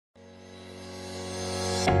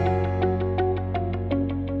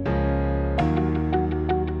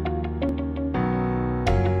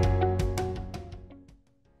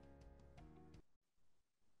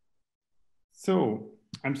So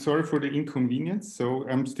I'm sorry for the inconvenience. So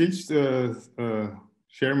I'm still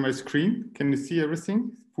sharing my screen. Can you see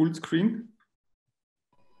everything? Full screen?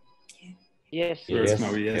 Yes. Yes.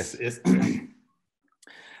 Now, yes.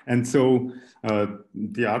 And so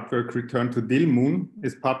the artwork Return to Dilmun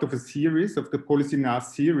is part of a series of the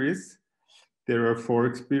PolicyNAS series. There are 4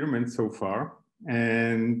 experiments so far.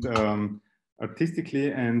 And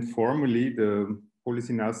artistically and formally, the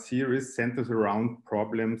PolicyNAS series centers around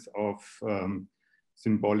problems of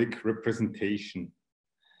symbolic representation.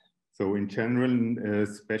 So in general,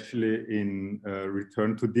 especially in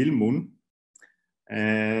Return to Dilmun.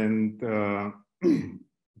 And the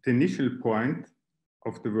initial point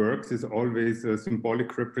of the works is always a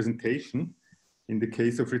symbolic representation. In the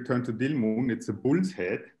case of Return to Dilmun, it's a bull's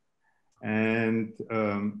head, and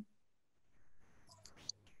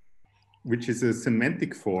which is a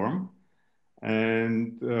semantic form.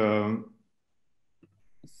 And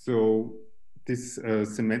so this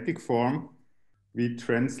semantic form we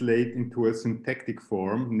translate into a syntactic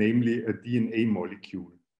form, namely a DNA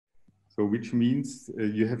molecule. So which means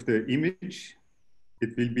you have the image,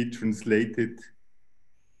 it will be translated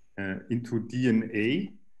into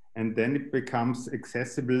DNA, and then it becomes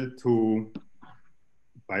accessible to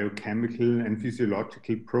biochemical and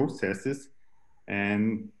physiological processes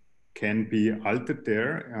and can be altered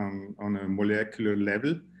there on a molecular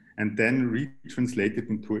level and then retranslated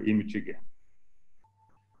into an image again.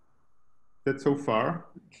 That's so far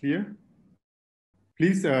clear?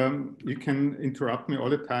 Please, you can interrupt me all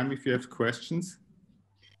the time if you have questions.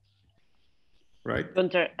 Right?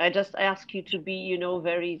 Guenter, I just ask you to be,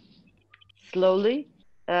 very slowly,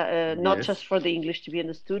 not Yes. just for the English to be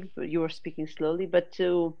understood, but you are speaking slowly, but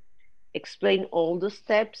to explain all the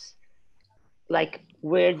steps, like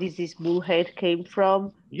where this bullhead came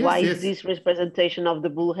from. Yes, why yes. is this representation of the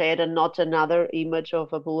bullhead and not another image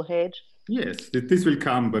of a bullhead? Yes, this will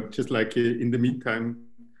come, but just like in the meantime.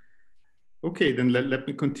 Okay, then let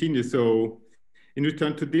me continue. So in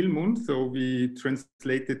Return to Dilmun, so we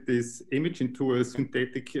translated this image into a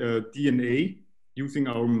synthetic DNA using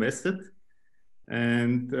our method.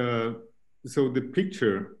 And so the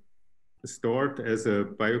picture stored as a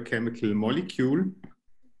biochemical molecule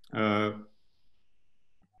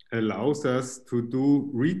allows us to do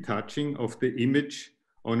retouching of the image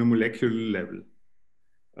on a molecular level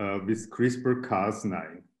with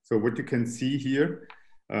CRISPR-Cas9. So what you can see here,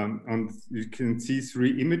 you can see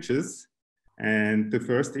 3 images, and the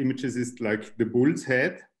first images is like the bull's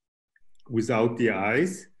head without the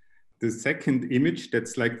eyes. The second image,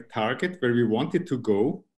 that's like the target where we want it to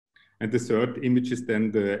go, and the third image is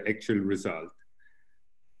then the actual result.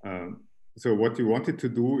 So what we wanted to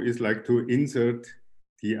do is like to insert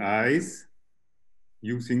the eyes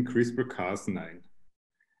using CRISPR-Cas9,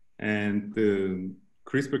 and the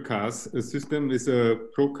CRISPR-Cas system is a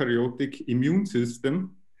prokaryotic immune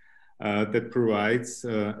system that provides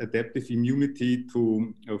adaptive immunity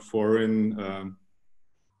to a foreign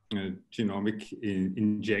genomic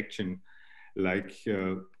injection, like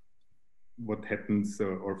what happens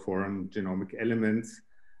or foreign genomic elements,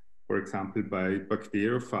 for example, by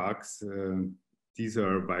bacteriophages. These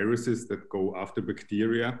are viruses that go after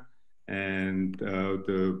bacteria, and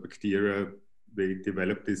the bacteria, they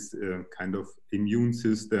develop this kind of immune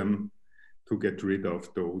system to get rid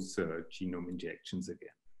of those genome injections again.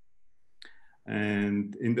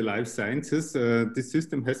 And in the life sciences, this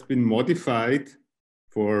system has been modified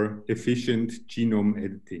for efficient genome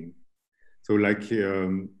editing. So like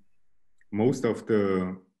most of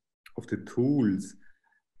the tools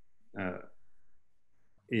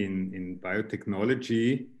in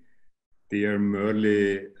biotechnology, they are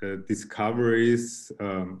merely discoveries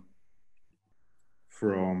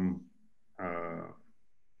from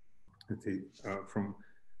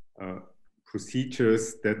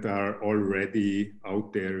procedures that are already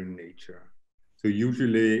out there in nature. So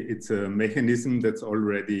usually it's a mechanism that's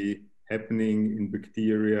already happening in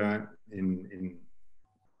bacteria, in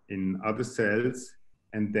other cells,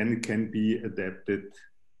 and then it can be adapted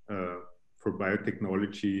for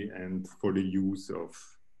biotechnology and for the use of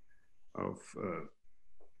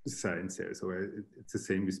science cells. So it's the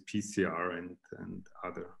same with PCR and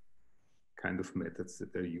other kind of methods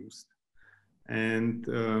that are used. And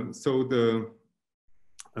so the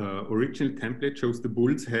original template shows the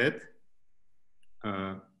bull's head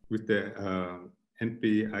with the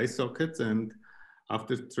NP eye sockets, and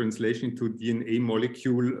after translation to DNA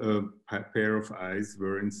molecule, a pair of eyes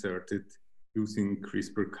were inserted using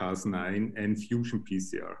CRISPR-Cas9 and fusion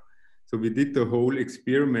PCR. So we did the whole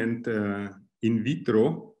experiment in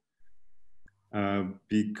vitro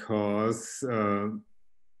because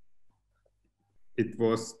it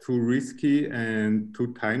was too risky and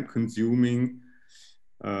too time consuming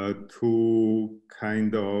to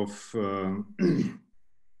kind of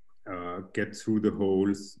get through the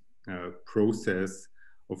whole process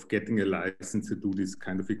of getting a license to do this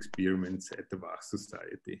kind of experiments at the WAAG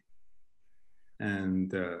Society.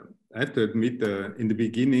 And I have to admit, in the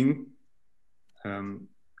beginning,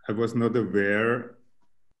 I was not aware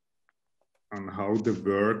on how the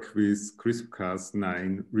work with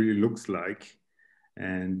CRISPR-Cas9 really looks like.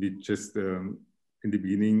 And we just, in the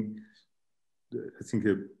beginning, I think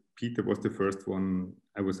Peter was the first one.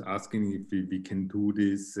 I was asking if we can do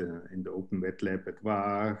this in the open wet lab at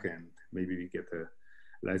WAAG, and maybe we get a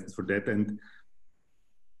license for that. And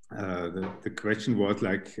the question was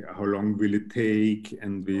like, how long will it take?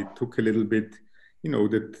 And we took a little bit, you know,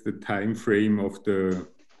 the time frame of the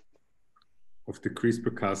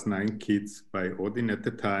CRISPR-Cas9 kits by Odin at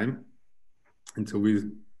the time. And so we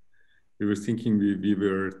were thinking we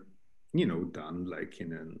were, you know, done like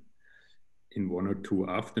in 1 or 2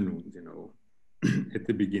 afternoons, you know, at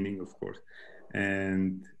the beginning, of course.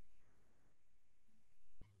 And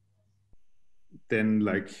then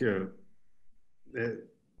like, you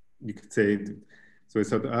could say, so I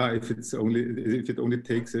thought, if it only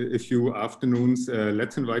takes a few afternoons,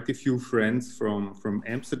 let's invite a few friends from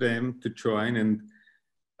Amsterdam to join, and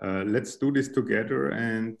let's do this together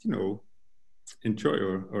and, you know, enjoy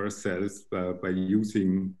ourselves by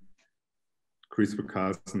using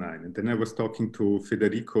CRISPR-Cas9. And then I was talking to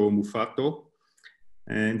Federico Mufato,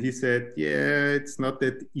 and he said, yeah, it's not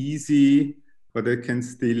that easy, but I can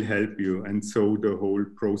still help you. And so the whole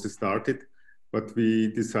process started. But we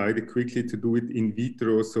decided quickly to do it in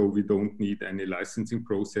vitro, so we don't need any licensing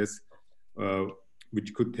process,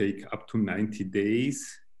 which could take up to 90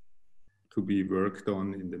 days to be worked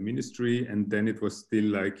on in the ministry. And then it was still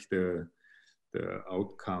like the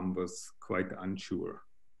outcome was quite unsure,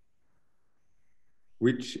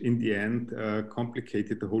 which in the end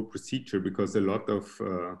complicated the whole procedure, because a lot of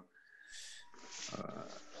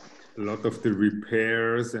the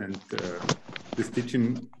repairs and the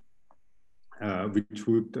stitching, which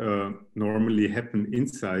would normally happen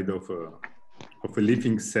inside of a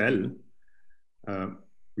living cell,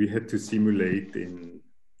 we had to simulate in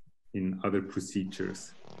other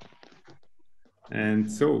procedures.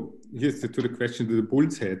 And so here's to the question to the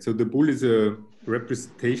bull's head. So the bull is a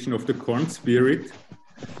representation of the corn spirit.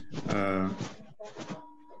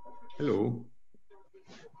 Hello.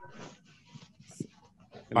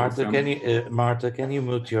 Marta, can you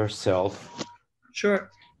mute yourself?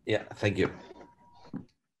 Sure. Yeah, thank you.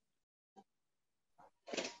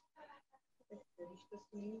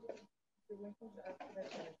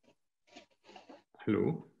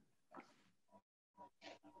 Hello.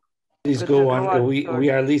 Please go on. We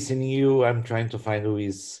are listening to you. I'm trying to find who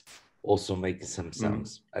is also making some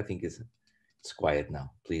sounds. I think it's quiet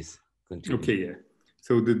now. Please continue. Okay, yeah.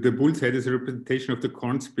 So the bull's head is a representation of the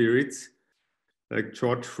corn spirits. Like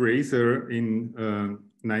George Fraser in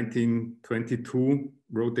 1922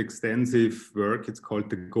 wrote extensive work. It's called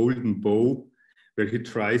The Golden Bow, where he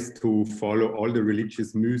tries to follow all the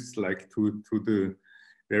religious myths, like to the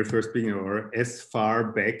very first beginning, or as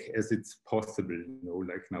far back as it's possible, you know,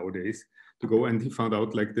 like nowadays, to go. And he found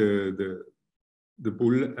out like the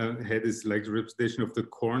bull head is like a representation of the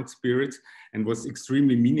corn spirits, and was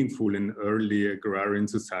extremely meaningful in early agrarian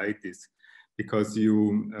societies, because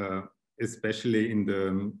you, especially in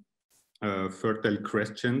the Fertile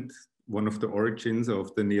Crescent, one of the origins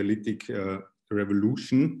of the Neolithic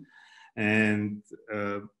revolution. And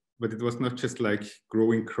but it was not just like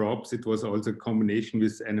growing crops, it was also a combination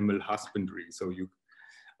with animal husbandry. So you,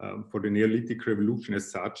 for the Neolithic revolution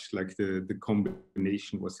as such, like the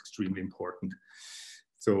combination was extremely important.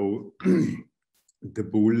 So the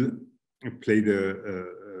bull played a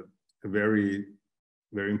very,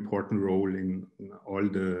 very important role in all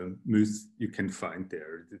the myths you can find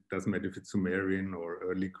there. It doesn't matter if it's Sumerian or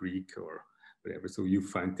early Greek or whatever. So you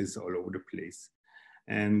find this all over the place.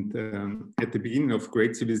 And at the beginning of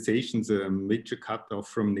great civilizations, a major cutoff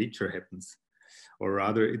from nature happens. Or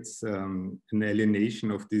rather, it's an alienation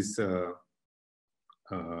of these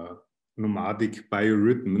nomadic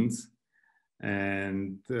biorhythms,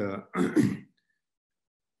 and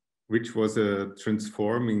which was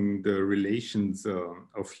transforming the relations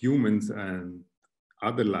of humans and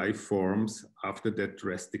other life forms after that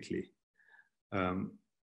drastically.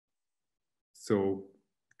 So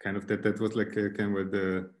kind of that was like a kind of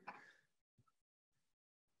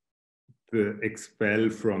the expel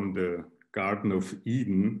from the Garden of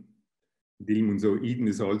Eden, Dilmun. So Eden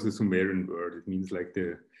is also a Sumerian word. It means like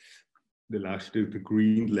the lush, the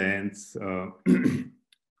green lands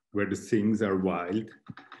where the things are wild,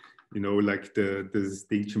 you know, like the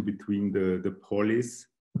distinction between the polis,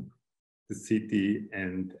 the city,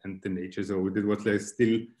 and the nature. So it was like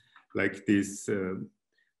still like this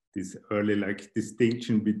this early like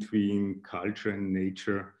distinction between culture and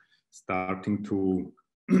nature starting to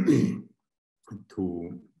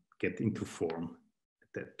to get into form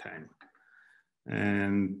at that time.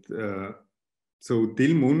 And so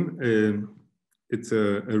Dilmun, it's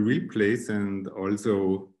a real place and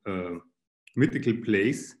also a mythical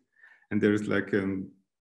place. And there's like an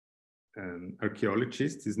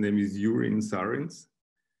archaeologist, his name is Urin Sarins,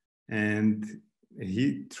 and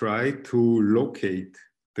he tried to locate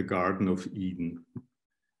the Garden of Eden.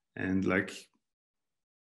 And like,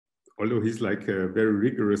 although he's like a very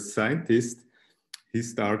rigorous scientist, he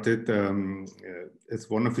started as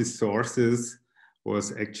one of his sources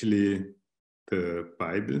was actually the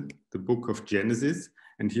Bible, the book of Genesis.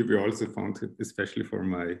 And here we also found, especially for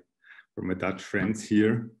my Dutch friends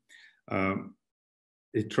here,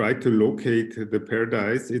 he tried to locate the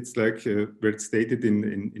paradise. It's like where it's stated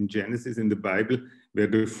in Genesis, in the Bible, where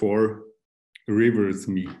the 4 rivers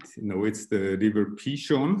meet. You know, it's the river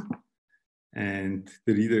Pishon and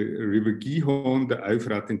the river Gihon, the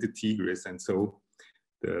Euphrates and the Tigris. And so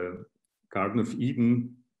the Garden of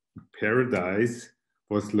Eden, paradise,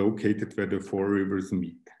 was located where the 4 rivers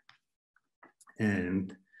meet.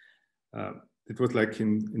 And it was like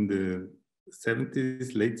in the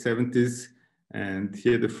 70s, late 70s, and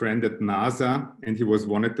he had a friend at NASA, and he was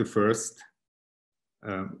one of the first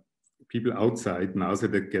people outside NASA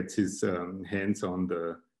that gets his hands on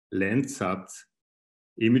the Landsat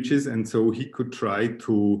images, and so he could try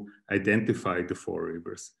to identify the 4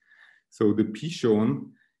 rivers. So the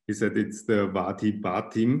Pishon, he said it's the Wadi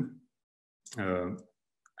Batim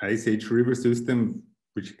Ice Age river system,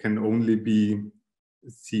 which can only be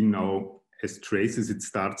seen now as traces. It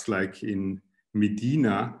starts like in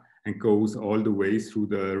Medina and goes all the way through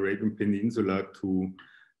the Arabian Peninsula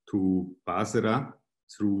to Basra,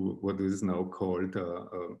 through what is now called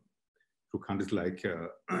through countries like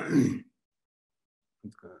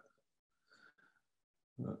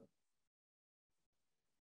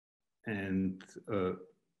and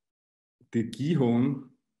the Gihon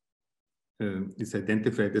is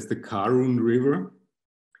identified as the Karun River,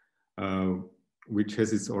 which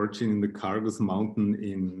has its origin in the Kargus mountain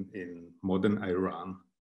in modern Iran.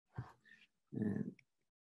 And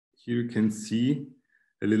here you can see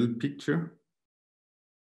a little picture.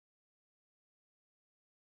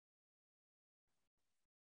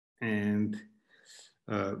 And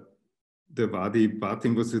the Wadi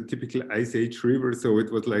Batim was a typical Ice Age river, so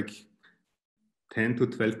it was like 10 to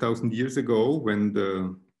 12,000 years ago when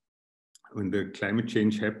the climate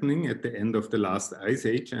change happening at the end of the last Ice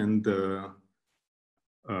Age, and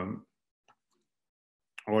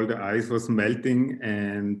all the ice was melting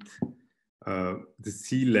and the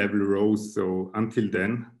sea level rose. So until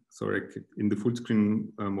then, sorry, in the full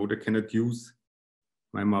screen mode, I cannot use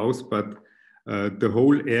my mouse, but the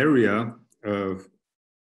whole area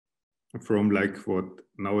from like what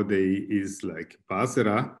nowadays is like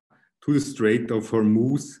Basra to the Strait of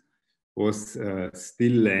Hormuz was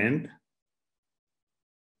still land,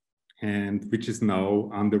 and which is now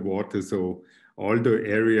underwater. So all the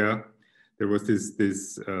area, there was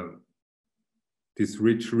this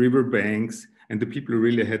rich river banks, and the people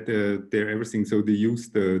really had their everything. So they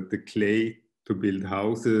used the clay to build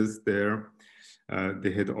houses there.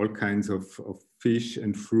 They had all kinds of fish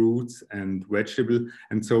and fruits and vegetable.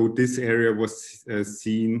 And so this area was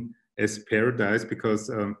seen as paradise because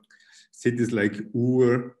cities like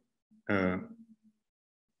Ur,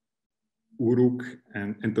 Uruk,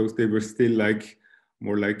 and those, they were still like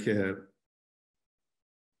more like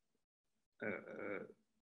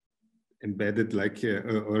embedded, like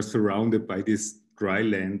or surrounded by this dry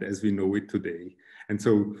land as we know it today. And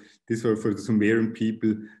so these were for the Sumerian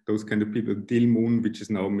people, those kind of people. Dilmun, which is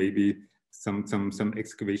now maybe some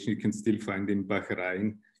excavation you can still find in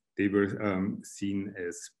Bahrain, they were seen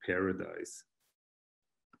as paradise.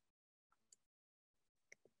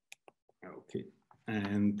 Okay,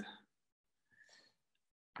 and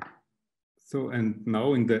so, and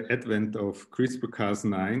now in the advent of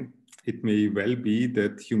CRISPR-Cas9, it may well be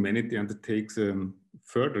that humanity undertakes a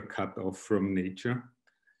further cut off from nature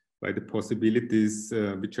by the possibilities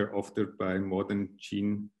which are offered by modern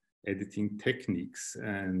gene editing techniques.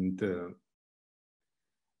 And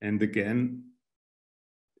again,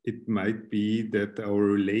 it might be that our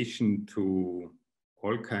relation to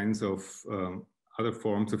all kinds of other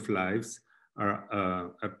forms of lives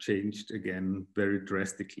are changed again very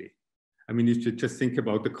drastically. I mean, if you just think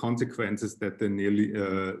about the consequences that the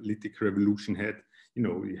Neolithic revolution had, you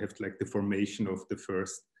know, you have like the formation of the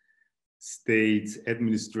first states,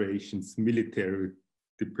 administrations, military,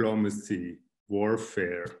 diplomacy,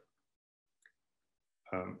 warfare,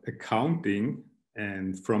 accounting,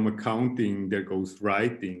 and from accounting there goes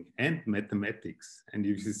writing and mathematics. And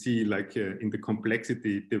you see like in the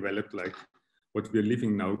complexity it developed like what we're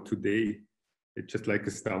living now today. It's just like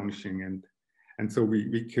astonishing. And so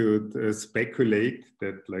we could speculate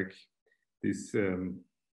that like these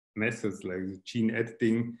methods like gene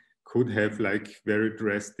editing could have like very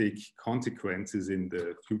drastic consequences in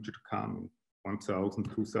the future to come, 1,000,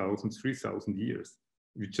 2,000, 3,000 years.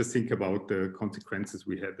 You just think about the consequences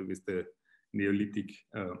we had with the Neolithic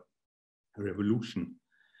revolution.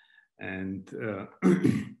 And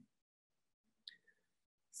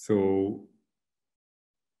so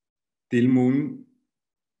Dilmun,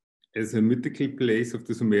 as a mythical place of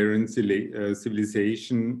the Sumerian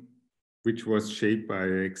civilization, which was shaped by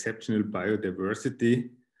exceptional biodiversity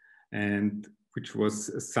and which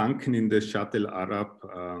was sunken in the Shatt el-Arab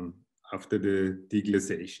after the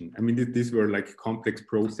deglaciation. I mean, these were like complex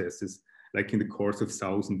processes, like in the course of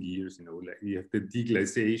 1,000 years, you know, like you have the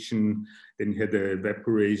deglaciation, then you had the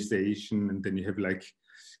vaporization, and then you have like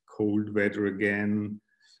cold weather again,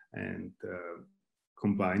 and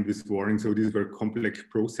combined with warring. So these were complex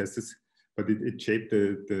processes, but it shaped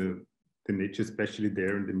the nature, especially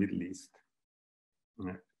there in the Middle East,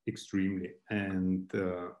 extremely. And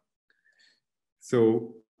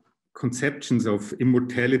so conceptions of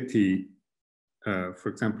immortality, for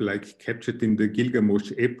example, like captured in the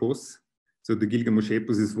Gilgamesh epos. So the Gilgamesh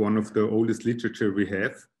epos is one of the oldest literature we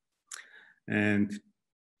have. And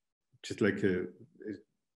just like a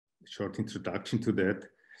short introduction to that.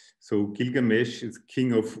 So Gilgamesh is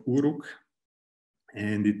king of Uruk,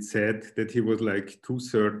 and it said that he was like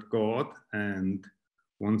 2/3 god and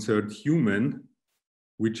 1/3 human,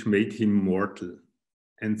 which made him mortal.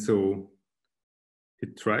 And so he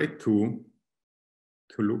tried to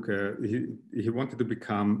look at, he wanted to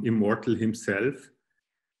become immortal himself,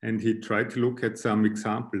 and he tried to look at some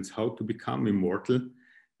examples how to become immortal,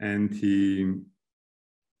 and he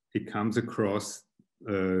comes across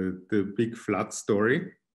the big flood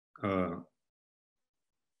story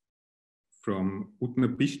from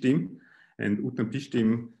Utnapishtim, and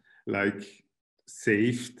Utnapishtim like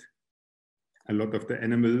saved a lot of the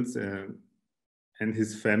animals and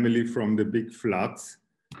his family from the big floods.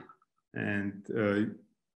 And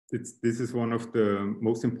this is one of the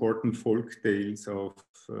most important folk tales of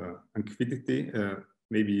antiquity.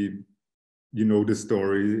 Maybe you know the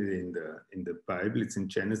story in the Bible. It's in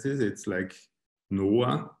Genesis. It's like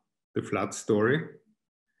Noah, the flood story.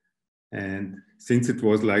 And since it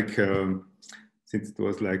was like in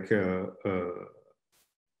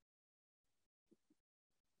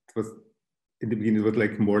the beginning, it was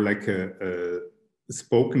like more like a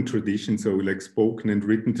spoken tradition. So like spoken and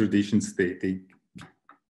written traditions, they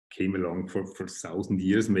came along for 1,000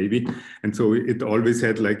 years maybe. And so it always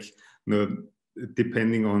had like, you know,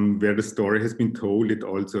 depending on where the story has been told, it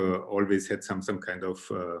also always had some kind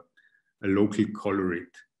of a local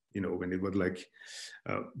colorit, you know, when it was like,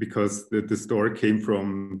 because the story came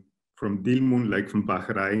from Dilmun, like from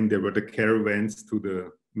Bahrain. There were the caravans to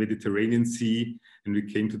the Mediterranean Sea, and we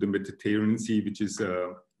came to the Mediterranean Sea, which is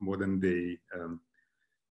modern day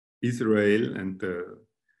Israel. And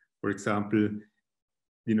for example,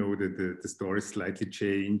 you know, the story slightly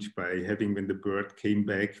changed by having, when the bird came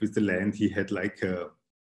back with the land, he had like a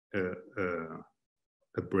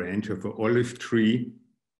branch of an olive tree,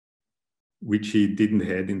 which he didn't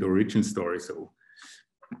have in the original story. So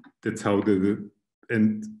that's how the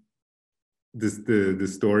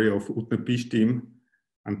story of Utnapishtim,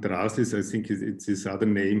 Anthrasis, I think it's his other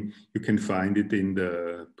name. You can find it in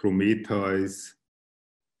the Prometheus,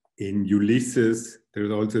 in Ulysses.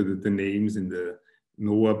 There's also the names in the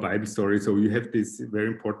Noah Bible story. So you have this very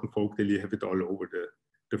important folktale. You have it all over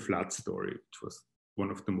the flood story, which was one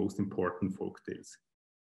of the most important folktales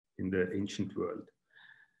in the ancient world.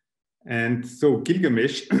 And so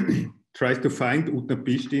Gilgamesh tries to find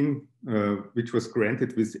Utnapishtim, which was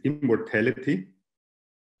granted with immortality.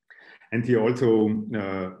 And he also,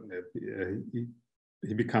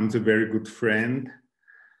 he becomes a very good friend,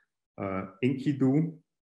 Enkidu,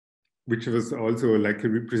 which was also like a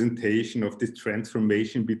representation of this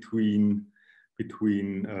transformation between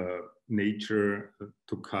nature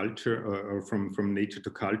to culture, or from nature to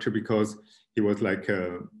culture, because he was like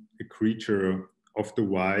a creature of the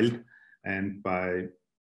wild, and by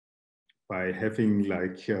having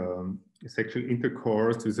like sexual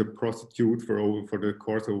intercourse with a prostitute for the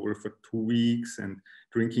course over for 2 weeks and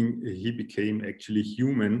drinking, he became actually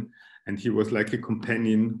human, and he was like a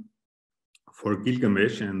companion for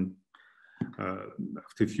Gilgamesh, and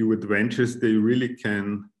after a few adventures, they really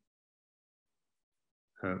can,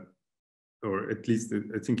 or at least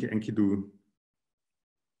I think Enkidu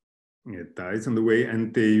dies on the way,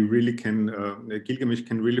 and they really can, Gilgamesh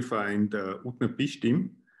can really find Utnapishtim,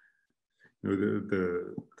 you know,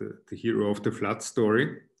 the hero of the flood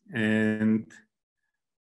story, and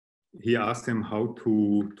he asked him how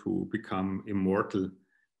to become immortal.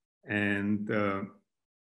 And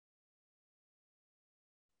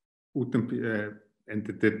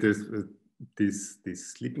there's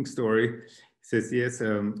this sleeping story. He says, yes,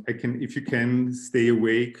 I can, if you can stay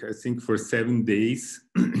awake, I think for 7 days,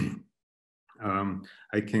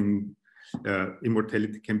 I can,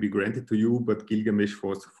 immortality can be granted to you, but Gilgamesh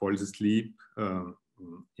falls asleep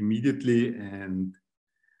immediately,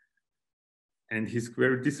 and he's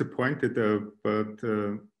very disappointed, but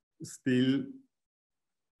still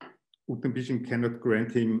Utnapishtim cannot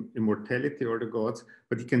grant him immortality or the gods,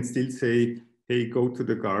 but he can still say, hey, go to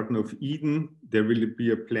the Garden of Eden, there will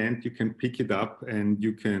be a plant, you can pick it up and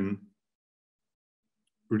you can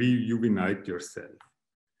rejuvenate yourself.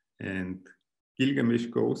 And Gilgamesh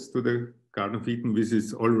goes to the Garden of Eden, which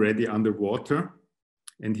is already underwater,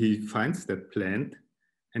 and he finds that plant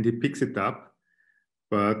and he picks it up,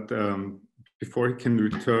 but before he can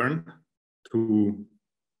return to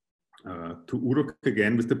Uruk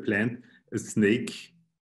again with the plant, a snake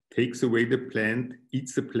takes away the plant,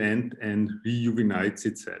 eats the plant, and rejuvenates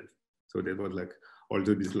itself. So that was like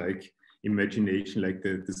also this like imagination, like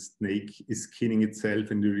the snake is skinning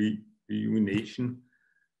itself, and the rejuvenation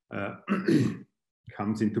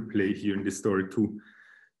comes into play here in this story too.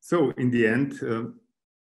 So in the end,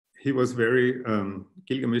 he was very,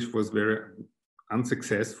 Gilgamesh was very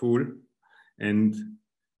unsuccessful and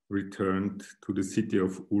returned to the city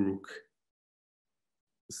of Uruk,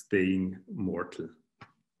 staying mortal.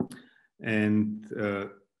 And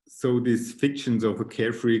so these fictions of a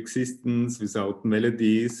carefree existence without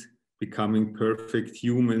melodies, becoming perfect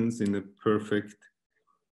humans in a perfect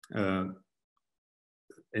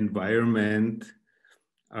environment,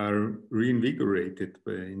 are reinvigorated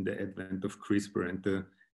in the advent of CRISPR, and the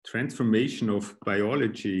transformation of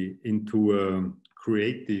biology into a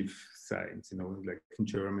creative science, you know, like in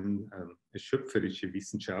German, schöpferische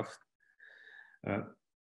Wissenschaft,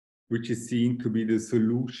 which is seen to be the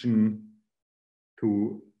solution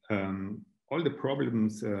to all the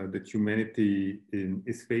problems that humanity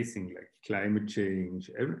is facing, like climate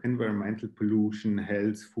change, environmental pollution,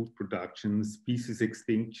 health, food production, species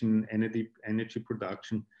extinction, energy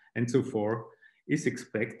production, and so forth, is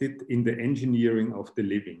expected in the engineering of the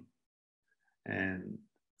living. And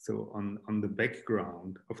so on the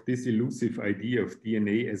background of this elusive idea of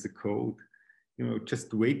DNA as a code, you know,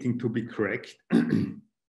 just waiting to be cracked,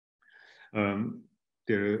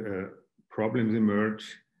 there problems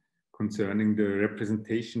emerge concerning the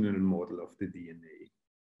representational model of the DNA.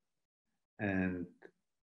 And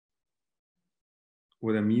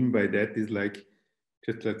what I mean by that is like,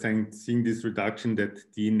 just like seeing this reduction that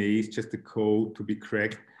DNA is just a code to be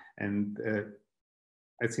cracked. And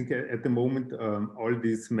I think at the moment, all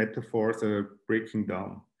these metaphors are breaking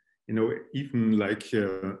down. You know, even like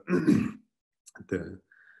the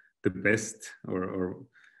best or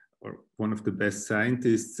one of the best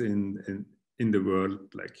scientists in the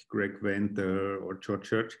world, like Greg Guenter or George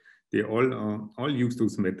Church, they all use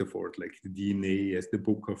those metaphors, like the DNA as the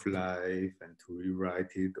book of life, and to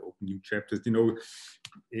rewrite it, open new chapters. You know,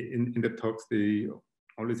 in the talks, they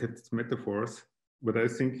always have these metaphors, but I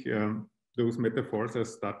think those metaphors are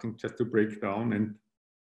starting just to break down, and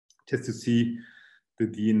just to see the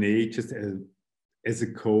DNA just as a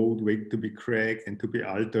code waiting to be cracked and to be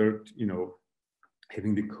altered, you know,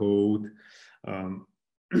 having the code,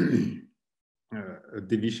 a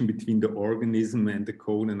division between the organism and the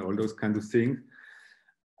code and all those kinds of things.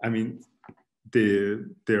 I mean,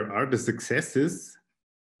 there are the successes,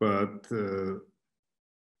 but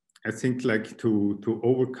I think like to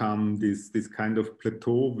overcome this kind of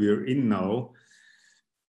plateau we're in now,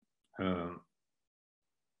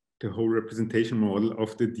 the whole representation model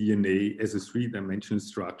of the DNA as a three-dimensional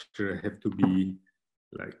structure have to be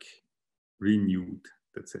like renewed.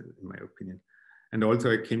 That's it, in my opinion. And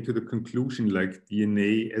also I came to the conclusion like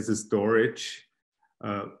DNA as a storage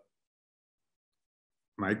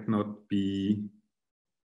might not be,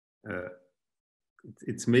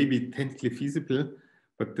 it's maybe technically feasible,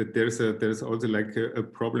 but that there's also like a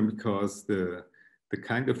problem, because the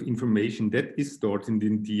kind of information that is stored in the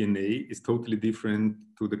DNA is totally different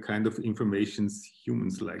to the kind of information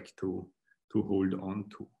humans like to hold on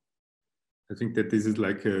to. I think that this is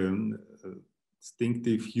like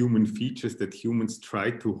distinctive human features that humans try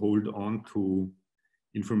to hold on to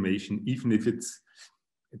information, even if it's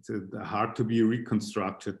hard to be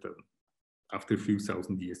reconstructed after a few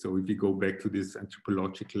thousand years. So if you go back to this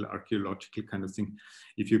anthropological, archaeological kind of thing,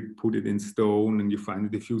 if you put it in stone and you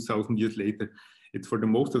find it a few thousand years later, it's for the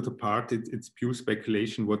most of the part, it's pure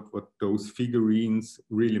speculation what those figurines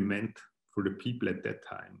really meant for the people at that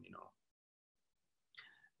time, you know.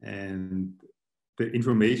 And the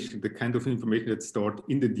information, the kind of information that's stored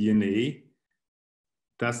in the DNA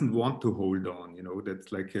doesn't want to hold on, you know.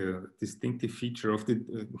 That's like a distinctive feature of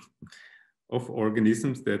the of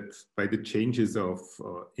organisms, that by the changes of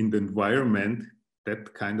in the environment,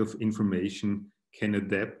 that kind of information can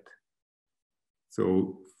adapt.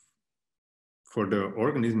 So for the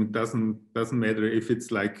organism, it doesn't matter if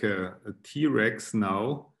it's like a T-Rex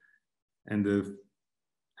now, and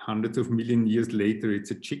hundreds of million years later,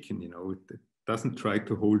 it's a chicken, you know. It doesn't try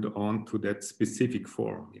to hold on to that specific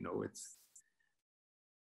form, you know.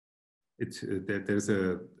 That there's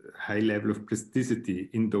a high level of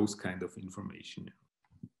plasticity in those kind of information.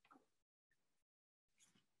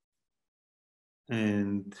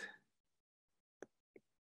 And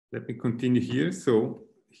let me continue here. So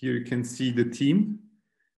here you can see the team.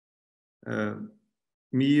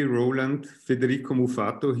 Me, Roland, Federico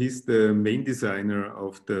Mufato, he's the main designer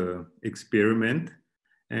of the experiment.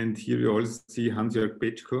 And here you also see Hans-Jörg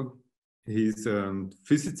Petschko. He's a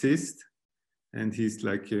physicist, and he's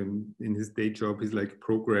like, in his day job, he's like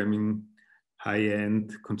programming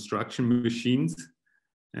high-end construction machines.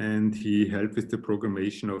 And he helped with the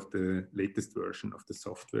programmation of the latest version of the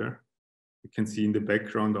software. You can see in the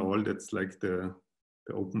background all that's like the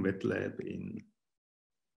Open Wet Lab in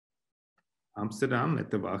Amsterdam at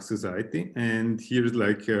the Waag Society. And here's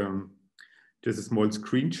like just a small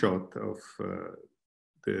screenshot of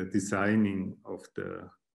the designing of the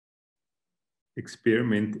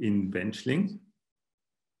experiment in Benchling.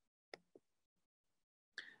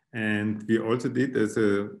 And we also did, as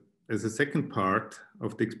a second part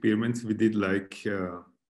of the experiments, we did like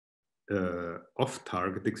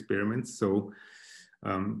off-target experiments. So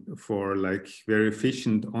for like very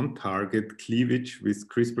efficient on-target cleavage with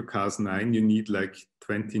CRISPR-Cas9, you need like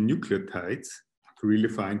 20 nucleotides to really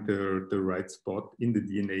find the right spot in the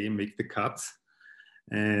DNA and make the cuts.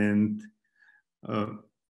 And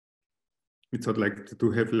we thought like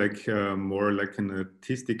to have like more like an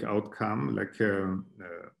artistic outcome, like a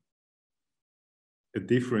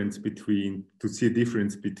difference between, to see a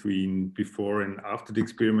difference between before and after the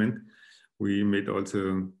experiment. We made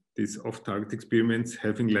also these off-target experiments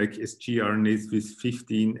having like sgRNAs with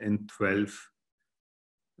 15 and 12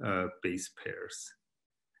 base pairs.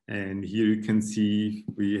 And here you can see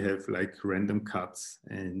we have like random cuts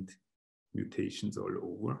and mutations all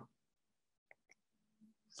over.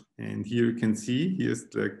 And here you can see, here's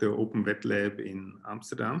like the Open Wet Lab in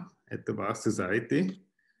Amsterdam at the Waag Society.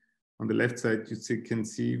 On the left side, you can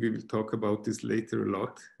see, we will talk about this later a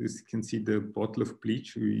lot. You can see the bottle of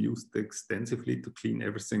bleach we used extensively to clean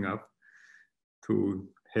everything up, to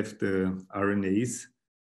have the RNAs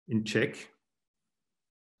in check.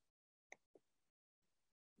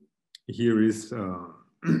 Here is a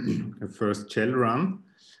first gel run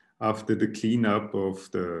after the cleanup of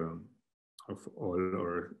all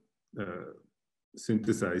our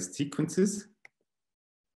synthesized sequences.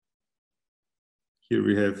 Here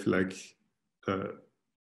we have like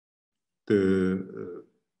the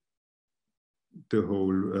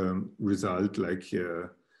whole result, like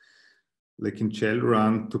in gel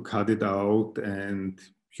run, to cut it out and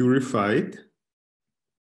purify it.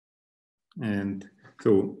 And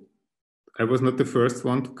so I was not the first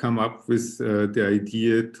one to come up with the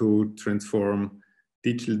idea to transform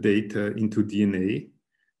digital data into DNA.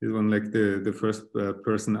 This one, like the first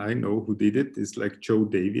person I know who did it is like Joe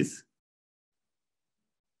Davis,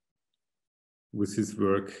 with his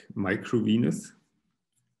work Microvenus.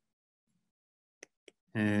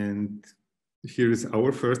 And here is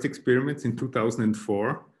our first experiment in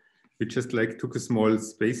 2004. We just like took a small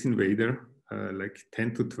space invader, like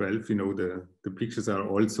 10 to 12, you know, the pictures are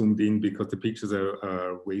all zoomed in because the pictures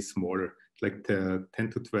are way smaller, like 10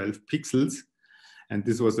 to 12 pixels. And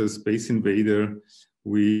this was a space invader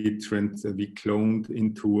we cloned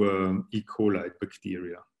into E. coli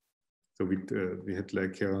bacteria. So we had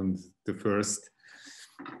like the first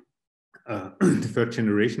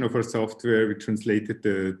generation of our software. We translated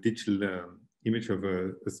the digital image of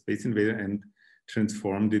a space invader and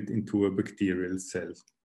transformed it into a bacterial cell.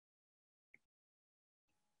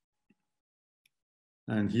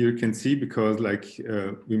 And here you can see, because like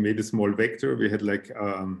we made a small vector, we had like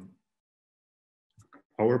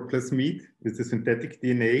our plasmid with the synthetic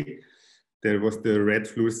DNA. there was the red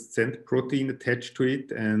fluorescent protein attached to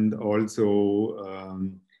it, and also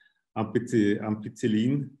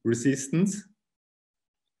ampicillin resistance.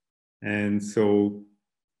 And so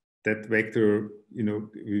that vector, you know,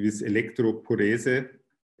 with electroporese,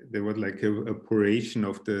 there was like a poration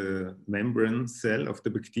of the membrane cell of the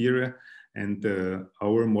bacteria, and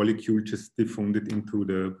our molecule just diffunded into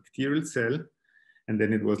the bacterial cell. And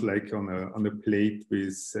then it was like on a plate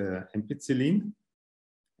with ampicillin,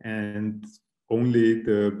 and only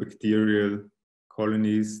the bacterial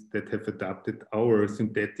colonies that have adapted our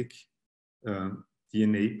synthetic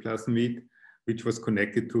DNA plasmid, which was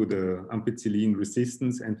connected to the ampicillin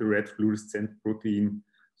resistance, and the red fluorescent protein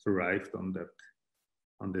survived on that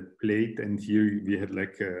plate. And here we had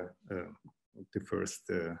like the first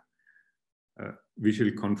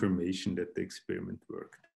visual confirmation that the experiment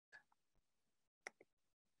worked.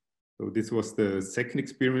 So this was the second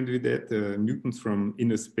experiment we did, mutants from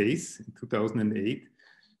inner space in 2008.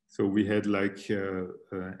 So we had like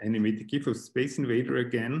animated GIF of Space Invader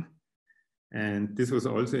again. And this was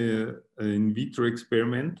also an in vitro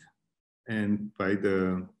experiment. And by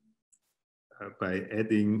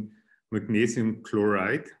adding magnesium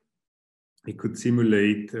chloride, we could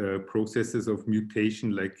simulate processes of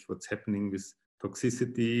mutation, like what's happening with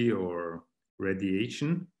toxicity or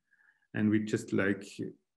radiation. And we just like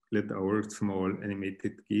let our small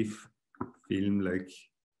animated GIF film like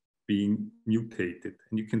being mutated.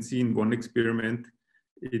 And you can see in one experiment,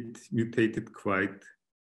 it mutated quite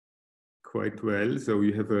well. So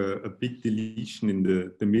you have a big deletion in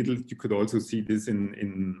the middle. You could also see this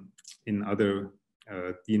in other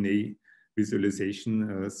DNA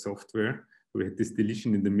visualization software. We had this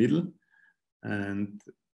deletion in the middle, and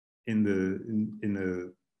in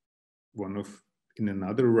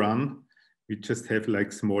another run, we just have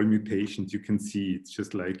like small mutations. You can see it's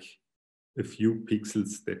just like a few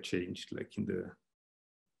pixels that changed, like in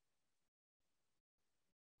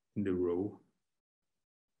the row.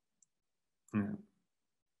 Yeah.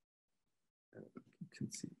 You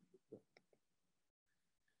can see.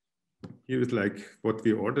 Here is like what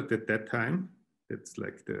we ordered at that time. That's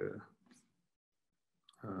like the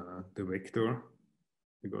vector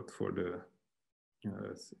we got for the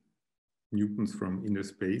mutants from inner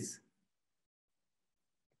space.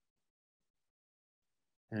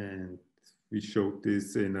 And we showed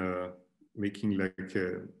this in making like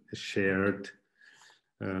a shared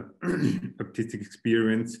artistic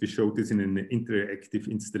experience. We showed this in an interactive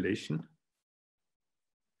installation.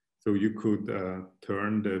 So you could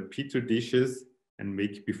turn the Petri dishes and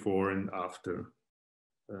make before and after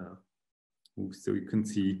moves. So you can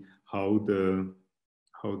see how the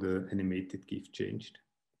animated GIF changed.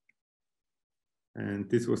 And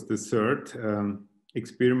this was the third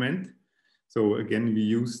experiment. So again, we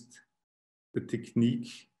used the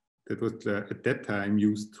technique that was at that time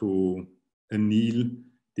used to anneal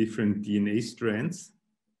different DNA strands.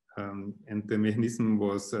 And the mechanism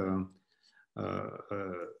was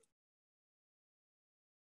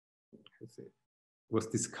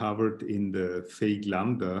discovered in the fake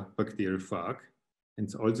lambda bacteriophage, and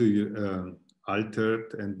it's also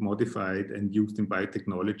altered and modified and used in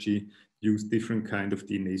biotechnology, use different kind of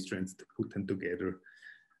DNA strands to put them together,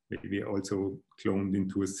 maybe also cloned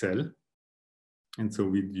into a cell. And so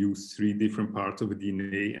we'd use 3 different parts of a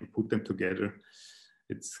DNA and put them together.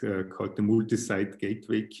 It's called the multi-site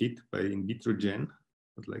gateway kit by In Vitro Gen,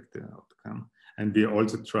 but like the outcome. And we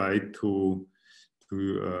also tried to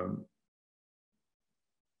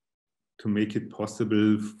make it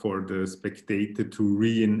possible for the spectator to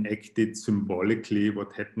reenact it symbolically,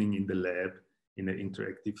 what's happening in the lab in an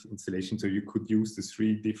interactive installation. So you could use the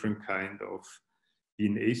 3 different kind of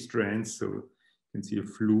DNA strands. So you can see a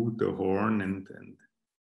flute, a horn, and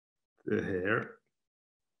the hair.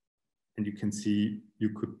 And you can see you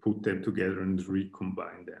could put them together and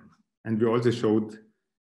recombine them. And we also showed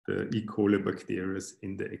the E. coli bacteria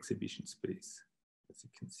in the exhibition space, as you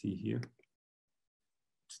can see here.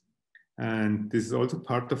 And this is also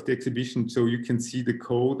part of the exhibition. So you can see the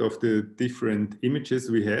code of the different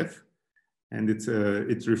images we have. And it's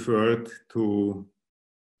referred to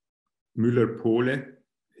Müller-Pohle.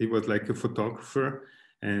 He was like a photographer,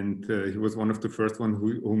 and he was one of the first one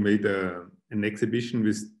who made an exhibition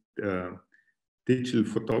with digital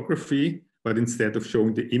photography, but instead of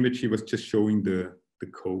showing the image, he was just showing the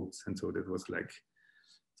codes. And so that was like,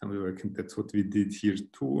 that's what we did here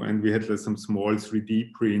too. And we had some small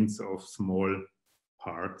 3D prints of small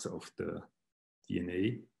parts of the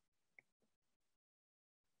DNA.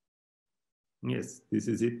 Yes, this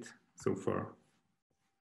is it so far.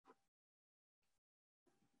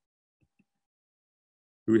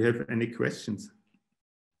 Do we have any questions?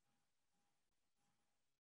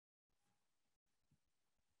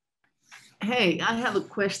 Hey, I have a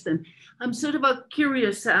question. I'm sort of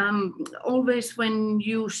curious, always when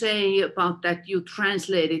you say about that you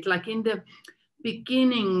translate it, like in the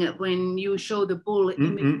beginning when you show the bull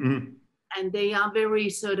image, and they are very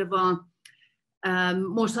sort of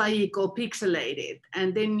mosaic or pixelated,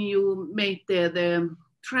 and then you make the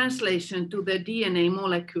translation to the DNA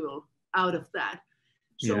molecule out of that.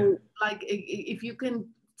 So yeah. Like if you can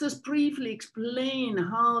just briefly explain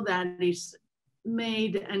how that is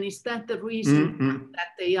made, and is that the reason that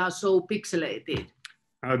they are so pixelated?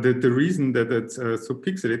 The reason that it's so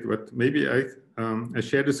pixelated, but maybe I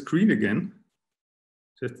share the screen again.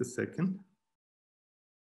 Just a second.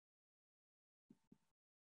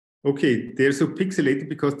 Okay, they're so pixelated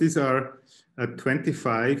because these are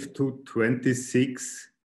 25 to 26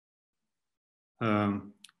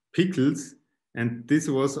 pixels, and this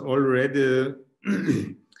was already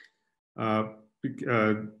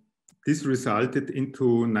this resulted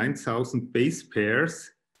into 9,000 base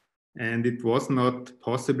pairs, and it was not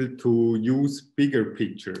possible to use bigger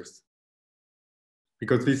pictures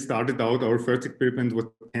because we started out, our first experiment was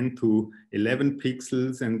 10 to 11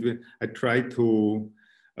 pixels, and I tried to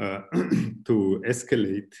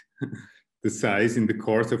escalate the size in the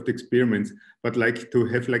course of the experiments, but like to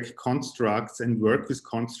have like constructs and work with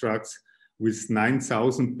constructs with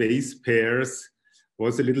 9,000 base pairs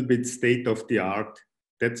was a little bit state of the art.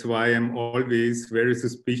 That's why I'm always very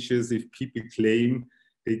suspicious if people claim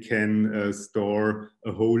they can store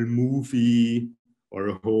a whole movie or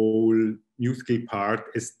a whole musical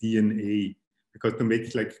part as DNA, because to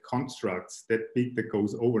make like constructs that big that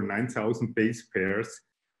goes over 9,000 base pairs,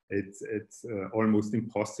 it's almost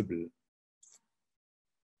impossible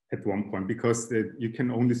at one point, because you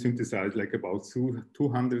can only synthesize like about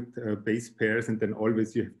 200 base pairs, and then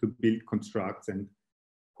always you have to build constructs and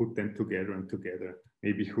put them together and together.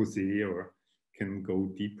 Maybe Jose or can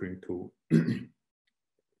go deeper into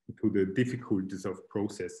the difficulties of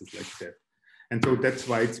processes like that. And so that's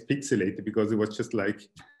why it's pixelated, because it was just like,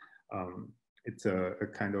 it's a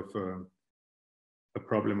kind of a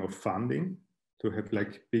problem of funding to have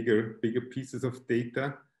like bigger pieces of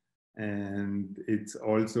data. And it's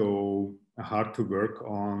also hard to work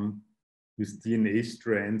on with DNA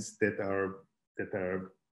strands that are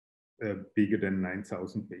bigger than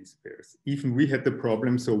 9,000 base pairs. Even we had the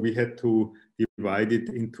problem, so we had to divide it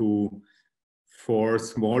into 4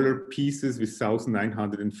 smaller pieces with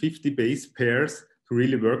 1,950 base pairs to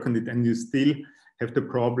really work on it, and you still have the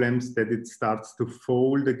problems that it starts to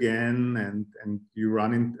fold again, and you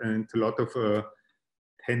run into a lot of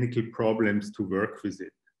technical problems to work with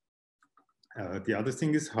it. The other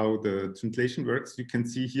thing is how the translation works. You can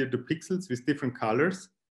see here the pixels with different colors.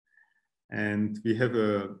 And we have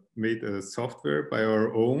made a software by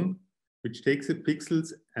our own, which takes the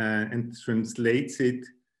pixels and translates it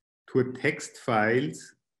to a text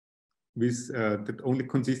files with, that only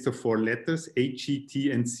consists of 4 letters, H, G,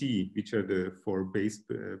 T, and C, which are the 4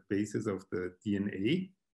 bases of the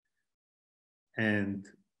DNA. And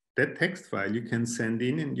that text file you can send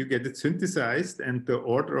in and you get it synthesized, and the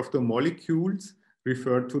order of the molecules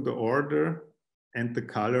refer to the order and the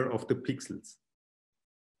color of the pixels.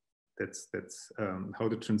 That's how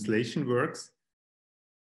the translation works.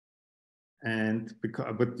 And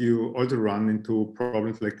but you also run into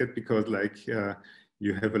problems like that, because like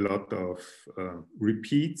you have a lot of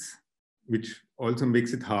repeats, which also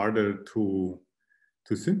makes it harder to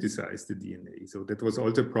synthesize the DNA. So that was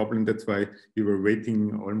also a problem. That's why we were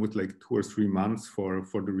waiting almost like 2 or 3 months for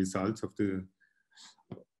the results of the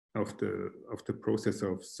process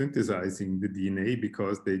of synthesizing the DNA,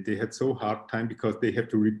 because they had so hard time, because they have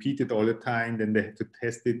to repeat it all the time, then they have to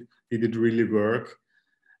test it, did it really work?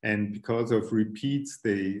 And because of repeats,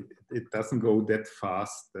 it doesn't go that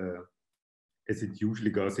fast as it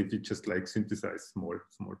usually goes if you just like synthesize small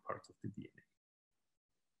parts of the DNA.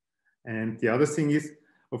 And the other thing is,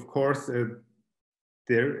 of course,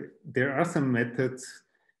 there are some methods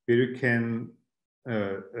where you can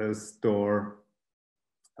store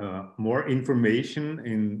more information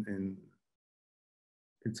in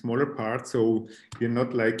smaller parts, so you're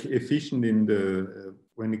not like efficient in the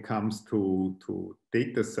when it comes to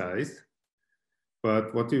data size.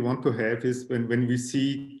 But what we want to have is when we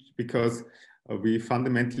see, because we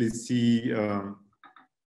fundamentally see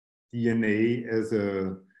DNA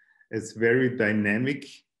as very dynamic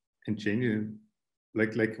and changing,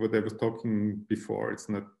 like what I was talking before. It's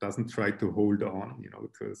not, doesn't try to hold on, you know,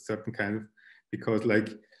 to a certain kind of, because like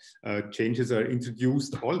changes are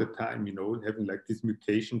introduced all the time, you know, having like these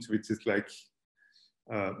mutations, which is like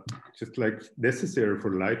just like necessary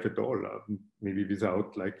for life at all, maybe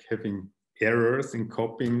without like having errors in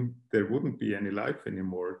copying, there wouldn't be any life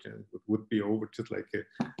anymore. It would be over just like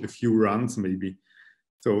a few runs maybe.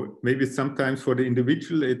 So maybe sometimes for the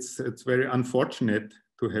individual, it's very unfortunate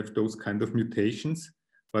to have those kind of mutations,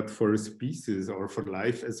 but for a species or for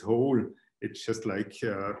life as whole, it's just like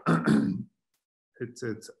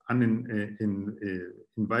it's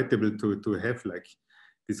inevitable to have like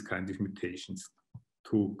this kind of mutations,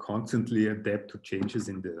 to constantly adapt to changes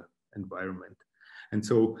in the environment. And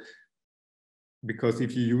so, because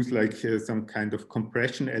if you use like some kind of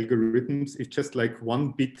compression algorithms, if just like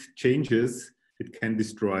one bit changes, it can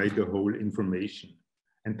destroy the whole information.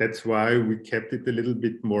 And that's why we kept it a little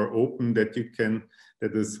bit more open, that you can,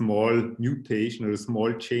 that a small mutation or a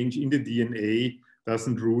small change in the DNA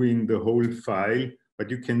doesn't ruin the whole file, but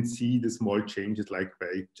you can see the small changes like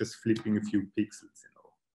by just flipping a few pixels, you know.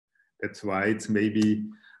 That's why it's maybe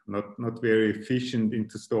not very efficient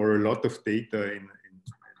to store a lot of data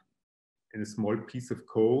in a small piece of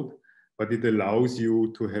code, but it allows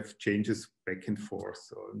you to have changes back and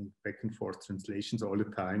forth, or back and forth translations all the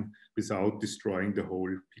time without destroying the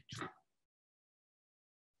whole picture.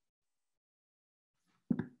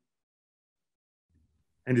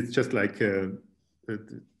 And it's just like,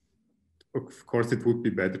 of course, it would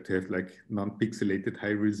be better to have like non-pixelated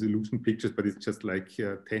high resolution pictures, but it's just like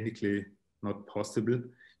technically not possible.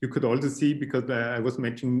 You could also see, because I was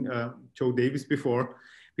mentioning Joe Davis before,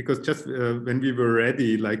 because just when we were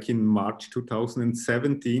ready, like in March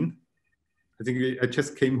 2017, I think I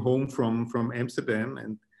just came home from Amsterdam,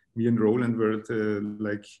 and me and Roland were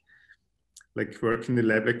like working in the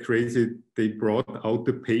lab like crazy. They brought out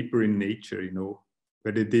the paper in Nature, you know,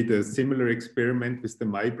 where they did a similar experiment with the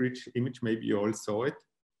MyBridge image. Maybe you all saw it.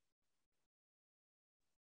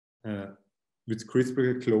 With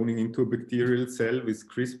CRISPR cloning into a bacterial cell with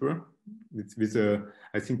CRISPR. With a,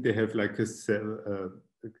 I think they have like a cell,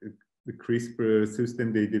 the CRISPR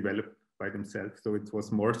system they developed by themselves. So it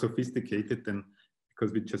was more sophisticated than,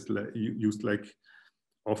 because we just used like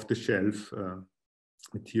off-the-shelf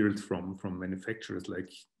materials from manufacturers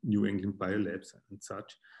like New England Biolabs and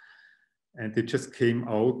such. And they just came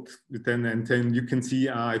out then, and then you can see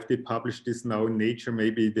if they publish this now in Nature,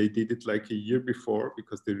 maybe they did it like a year before,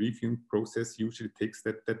 because the reviewing process usually takes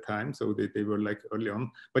that time. So they were like early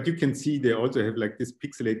on, but you can see they also have like this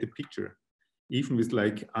pixelated picture, even with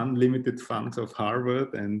like unlimited funds of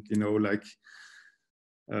Harvard and, you know, like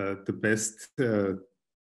the best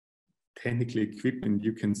technical equipment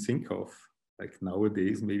you can think of, like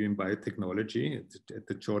nowadays, maybe in biotechnology at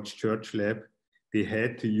the George Church lab. They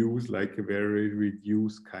had to use like a very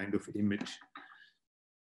reduced kind of image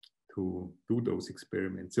to do those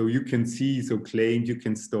experiments. So you can see, so claimed you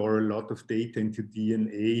can store a lot of data into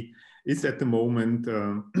DNA is at the moment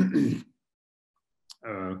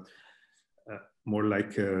more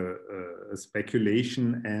like a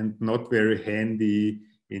speculation and not very handy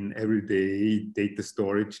in everyday data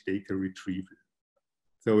storage, data retrieval.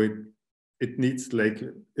 So it needs like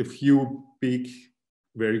a few big,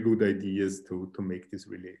 very good ideas to make this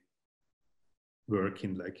really work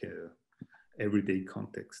in like a everyday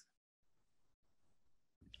context.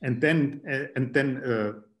 And then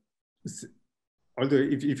although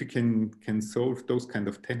if you can solve those kind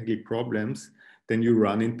of technical problems, then you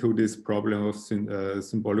run into this problem of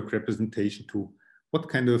symbolic representation to what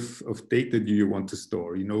kind of data do you want to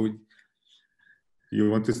store? You know, you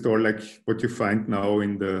want to store like what you find now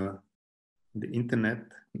in the internet,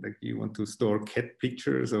 like you want to store cat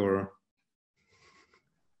pictures or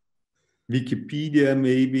Wikipedia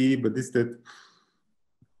maybe, but is that,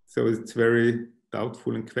 so it's very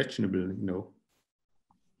doubtful and questionable, you know.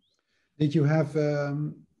 Did you have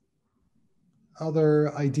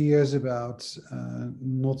other ideas about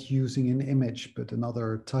not using an image, but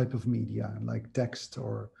another type of media, like text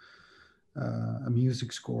or a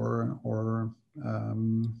music score or...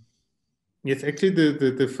 Yes, actually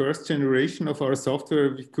the first generation of our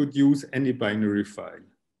software, we could use any binary file.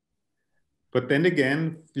 But then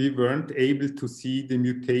again, we weren't able to see the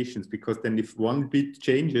mutations, because then if one bit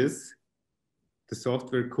changes, the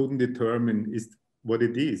software couldn't determine what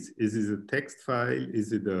it is. Is it a text file?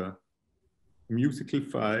 Is it a musical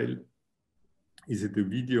file? Is it a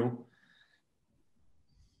video?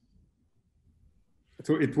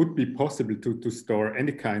 So it would be possible to store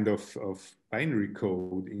any kind of binary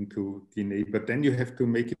code into DNA, but then you have to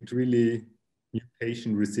make it really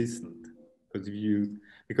mutation resistant. Because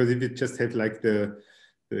if you just have like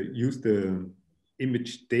use the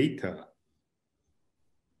image data,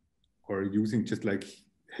 or using just like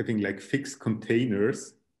having like fixed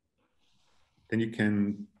containers, then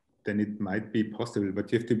it might be possible,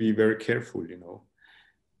 but you have to be very careful, you know.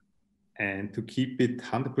 And to keep it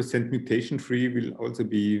 100% mutation free will also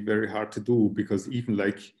be very hard to do, because even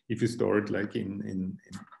like if you store it like in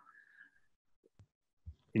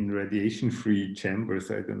radiation free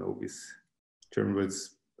chambers, I don't know, with German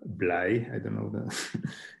words Blei, I don't know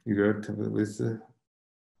you heard with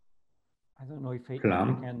I don't know if I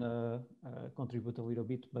can contribute a little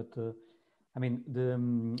bit, but I mean the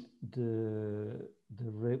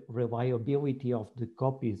reliability of the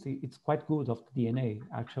copies, it's quite good of the DNA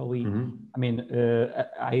actually. I mean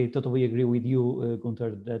I totally agree with you,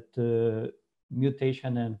 Guenter, that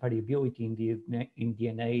mutation and variability in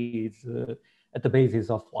DNA is at the basis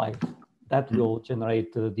of life. That will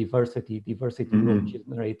generate diversity. Diversity will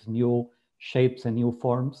generate new shapes and new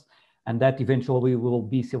forms, and that eventually will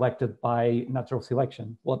be selected by natural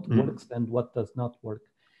selection, what works and what does not work.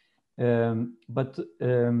 But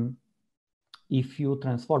if you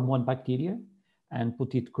transform one bacteria and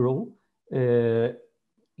put it grow,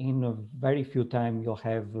 in a very few time you'll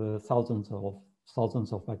have thousands of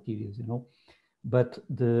bacteria, you know. But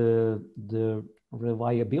the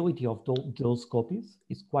reliability of those copies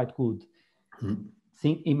is quite good.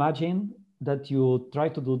 Imagine that you try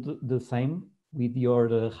to do the same with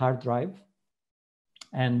your hard drive,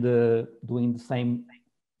 and doing the same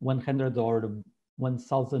 100 or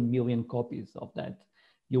 1,000 million copies of that,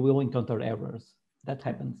 you will encounter errors. That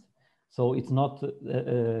happens. So it's not,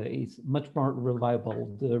 it's much more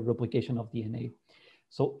reliable, the replication of DNA.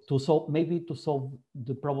 So to solve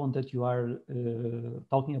the problem that you are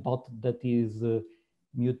talking about, that is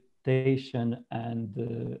mutation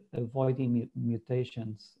and avoiding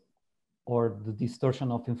mutations, or the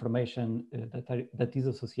distortion of information that is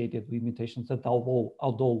associated with mutations, that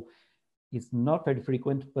although it's not very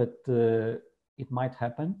frequent, but it might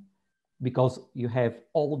happen because you have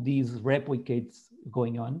all these replicates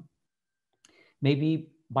going on.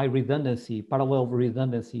 Maybe by redundancy, parallel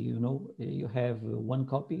redundancy, you know, you have one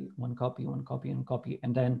copy,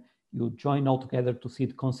 and then you join all together to see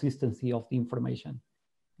the consistency of the information.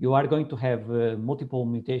 You are going to have multiple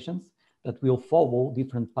mutations that will follow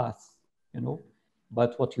different paths, you know,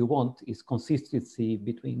 but what you want is consistency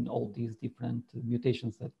between all these different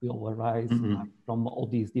mutations that will arise from all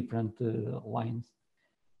these different lines.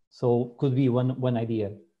 So could be one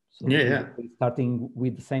idea. So starting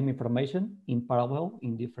with the same information in parallel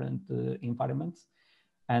in different environments,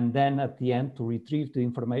 and then at the end to retrieve the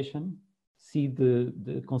information, see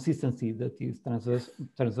the consistency that is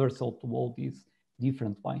transversal to all these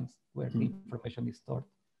different lines where the information is stored.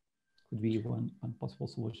 Could be one possible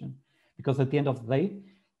solution. Because at the end of the day,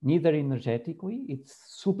 neither energetically, it's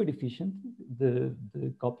super efficient, the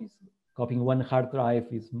copies. Copying one hard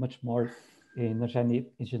drive is much more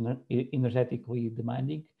energetically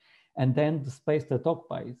demanding. And then the space that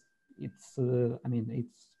occupies, it's, I mean,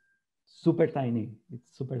 it's super tiny.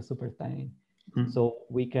 It's super tiny. So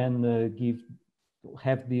we can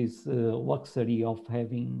have this luxury of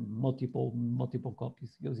having multiple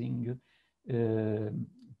copies using the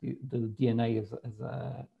DNA as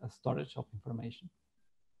a storage of information.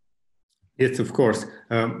 Yes, of course.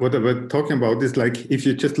 What we're talking about is like, if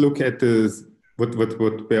you just look at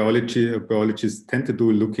what biologists tend to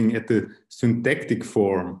do, looking at the syntactic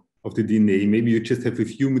form of the DNA, maybe you just have a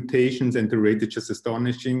few mutations and the rate is just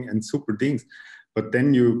astonishing and super things. But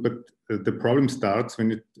then the problem starts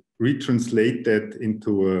when you retranslate that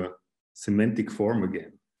into a semantic form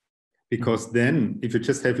again. Because then if you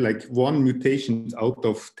just have like one mutation out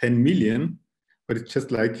of 10 million, but it's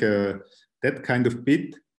just like that kind of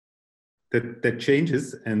bit that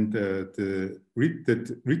changes, and the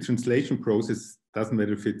retranslation process, doesn't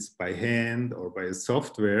matter if it's by hand or by a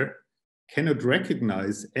software, cannot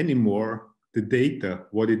recognize anymore the data,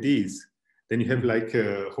 what it is. Then you have like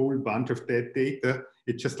a whole bunch of that data.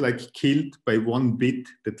 It's just like killed by one bit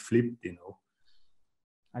that flipped, you know.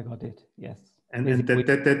 I got it, yes. And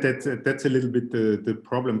that's a little bit the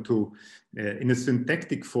problem too. In a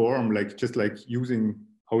syntactic form, like just like using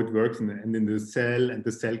how it works and in the cell, and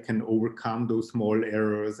the cell can overcome those small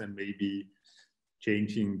errors and maybe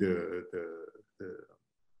changing the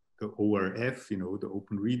ORF, you know, the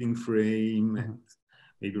open reading frame, and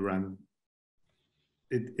maybe run.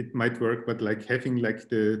 It might work, but like having like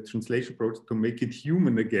the translation process to make it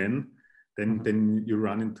human again, then you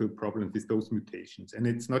run into problems with those mutations. And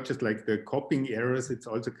it's not just like the copying errors, it's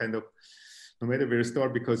also kind of, no matter where you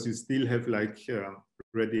start, because you still have like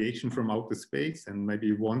radiation from outer space, and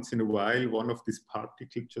maybe once in a while, one of these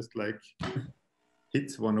particles just like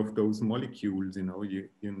hits one of those molecules, you know,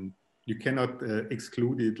 you cannot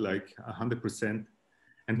exclude it like 100%.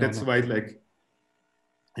 And that's why like,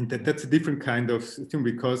 and that's a different kind of thing,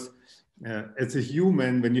 because as a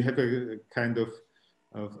human, when you have a kind of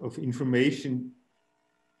of information,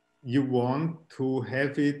 you want to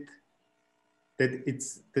have it that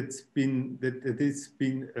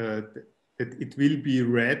it will be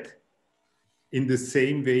read in the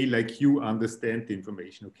same way like you understand the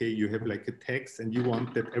information. Okay, you have like a text and you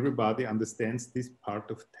want that everybody understands this part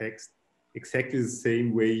of text exactly the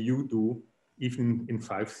same way you do, even in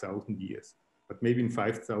 5,000 years. But maybe in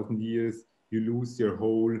 5,000 years, you lose your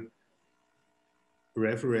whole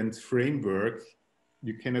reference framework.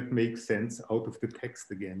 You cannot make sense out of the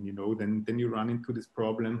text again, you know, then you run into this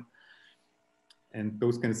problem and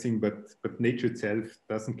those kind of things. But nature itself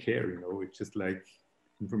doesn't care, you know, it's just like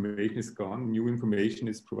information is gone, new information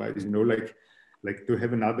is provided, you know, like to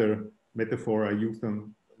have another metaphor I use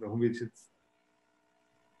on the homepage,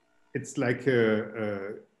 it's like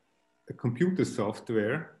a computer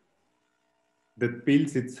software that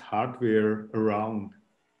builds its hardware around,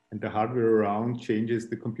 and the hardware around changes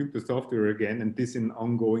the computer software again, and this in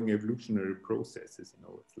ongoing evolutionary processes, you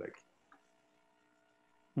know, it's like,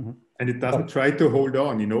 and it doesn't try to hold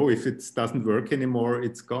on, you know, if it doesn't work anymore,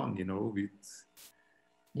 it's gone, you know, it's.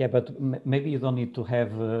 Yeah, but maybe you don't need to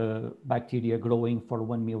have bacteria growing for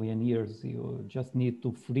 1 million years. You just need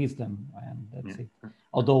to freeze them, and that's it.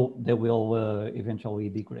 Although they will eventually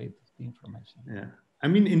degrade the information. Yeah, I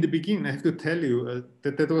mean, in the beginning, I have to tell you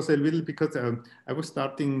that was a little, because I was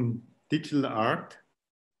starting digital art,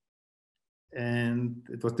 and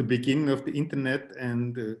it was the beginning of the internet,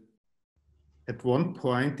 and at one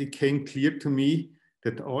point it became clear to me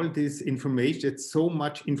that all this information, it's so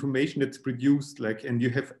much information that's produced, like, and you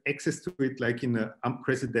have access to it like in a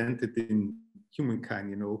unprecedented in humankind,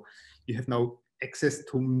 you know, you have now access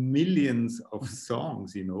to millions of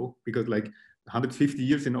songs, you know, because like 150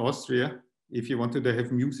 years in Austria, if you wanted to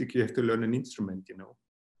have music, you have to learn an instrument, you know,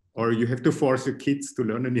 or you have to force your kids to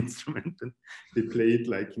learn an instrument and they play it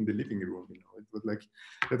like in the living room, you know. It was like,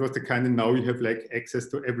 that was the kind of, now you have like access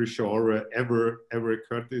to every genre ever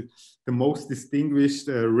occurred. The most distinguished,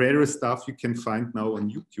 rarest stuff you can find now on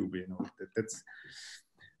YouTube, you know. That's,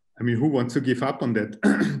 I mean, who wants to give up on that?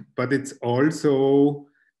 But it's also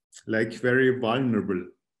like very vulnerable,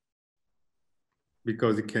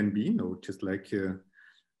 because it can be, you know, just like,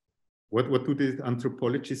 what do the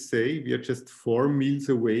anthropologists say? We are just 4 meals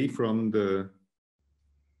away from the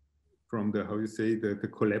how you say, the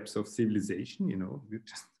collapse of civilization, you know. We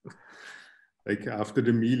just, like after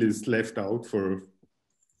the meal is left out for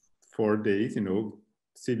 4 days, you know,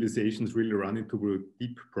 civilizations really run into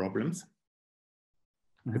deep problems.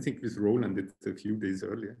 I think with Roland, it's a few days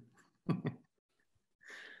earlier.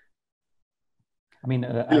 I mean,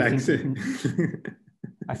 I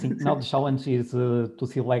think now the challenge is to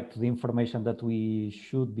select the information that we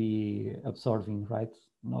should be absorbing, right?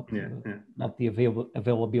 Not the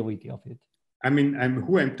availability of it. I mean,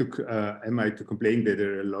 who am I to complain that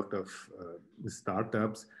there are a lot of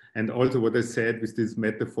startups, and also what I said with this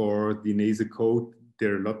metaphor, DNA is a code,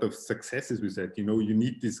 there are a lot of successes with that. You know, you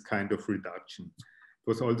need this kind of reduction. It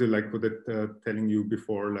was also like what I telling you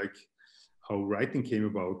before, like how writing came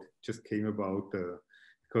about, just came about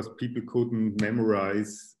because people couldn't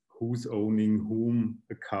memorize who's owning whom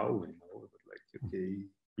a cow, you know, like, okay,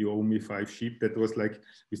 you owe me 5 sheep. That was like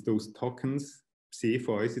with those tokens,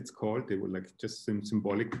 CFOs it's called, they were like just some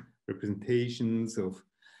symbolic representations of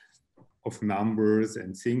numbers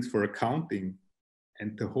and things for accounting.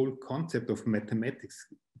 And the whole concept of mathematics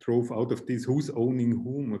drove out of this, who's owning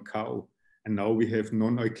whom a cow. And now we have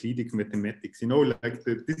non-Euclidic mathematics, you know, like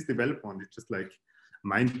this development is just like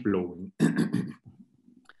mind-blowing.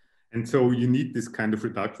 And so you need this kind of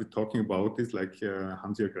reduction. We're talking about this, like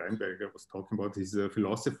Hans-Jörg Reinberger was talking about. He's a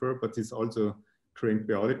philosopher, but he's also a trained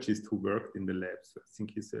biologist who worked in the labs. I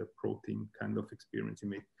think he's a protein kind of experiments he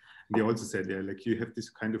made. And he also said, yeah, like you have this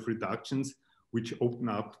kind of reductions, which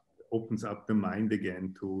opens up the mind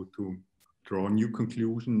again to draw new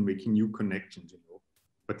conclusion, making new connections, you know.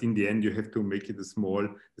 But in the end, you have to make it a small,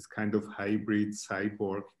 this kind of hybrid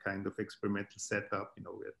cyborg kind of experimental setup, you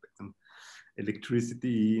know, we have like some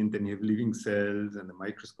electricity, and then you have living cells and a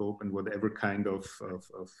microscope and whatever kind of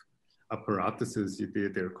apparatuses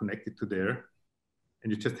they're connected to there.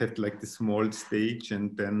 And you just have like this small stage,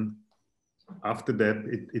 and then after that,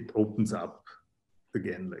 it opens up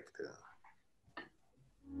again like the...